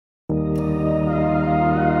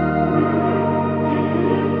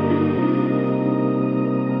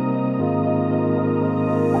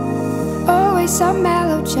was a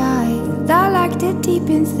mellow child. I liked it deep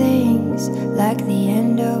in things, like the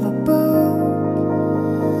end of a book.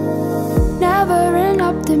 Never an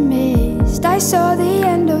optimist, I saw the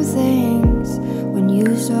end of things when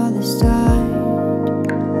you saw the start.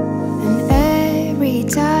 And every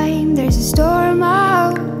time there's a storm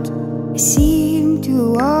out, I seem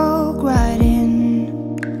to walk right in.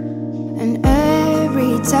 And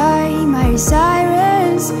every time I hear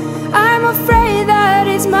sirens, I'm afraid that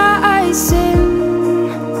it's my sin.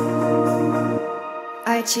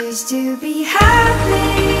 I choose to be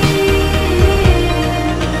happy.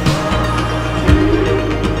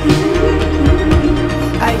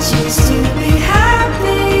 I choose to be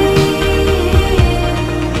happy.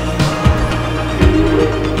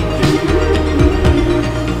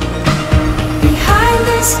 Behind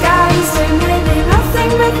the skies there may be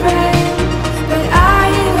nothing but rain, but I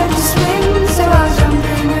have to swim, so I'll jump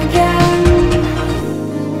in again.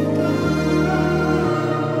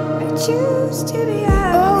 I choose to be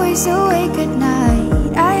happy. Always awake at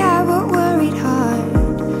night, I have a worried heart,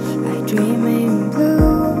 I dream in blue.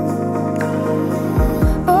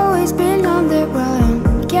 Always been on the run,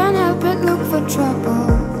 can't help but look for trouble,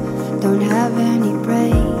 don't have any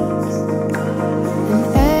praise. And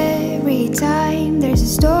every time there's a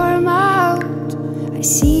storm out, I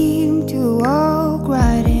seem to walk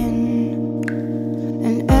right in.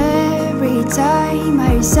 And every time I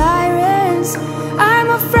hear sirens, I'm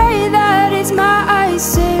afraid that it's my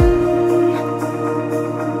sin.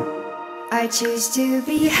 I choose to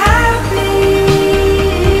be happy.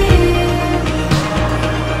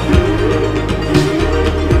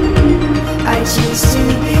 I choose to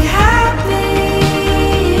be happy.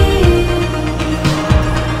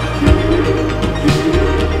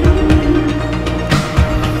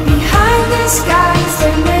 Behind the skies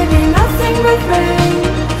there may be nothing but rain,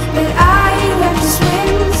 but I have to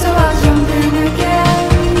swim, so I'll jump in again.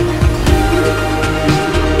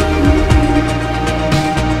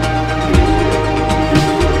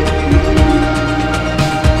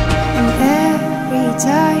 And every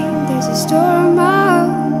time there's a storm out,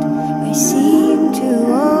 I seem to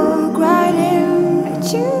walk right in. I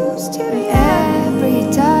choose to be happy. Every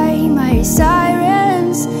time I hear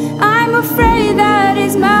sirens, I'm afraid that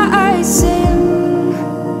it's my sin.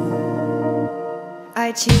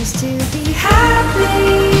 I choose to be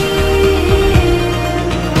happy.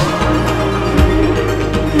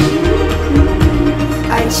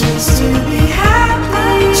 I choose to be happy.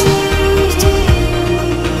 I choose to be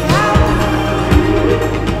happy.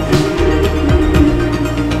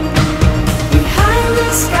 Behind the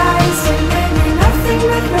skies there may be nothing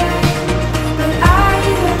but rain, but I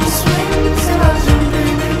have to swim, so I'll jump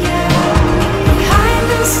in again. Behind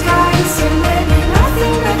the skies there may be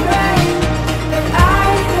nothing but rain, but I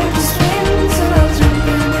have to swim, so I'll jump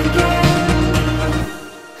in again.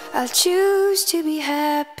 I'll choose to be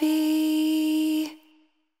happy.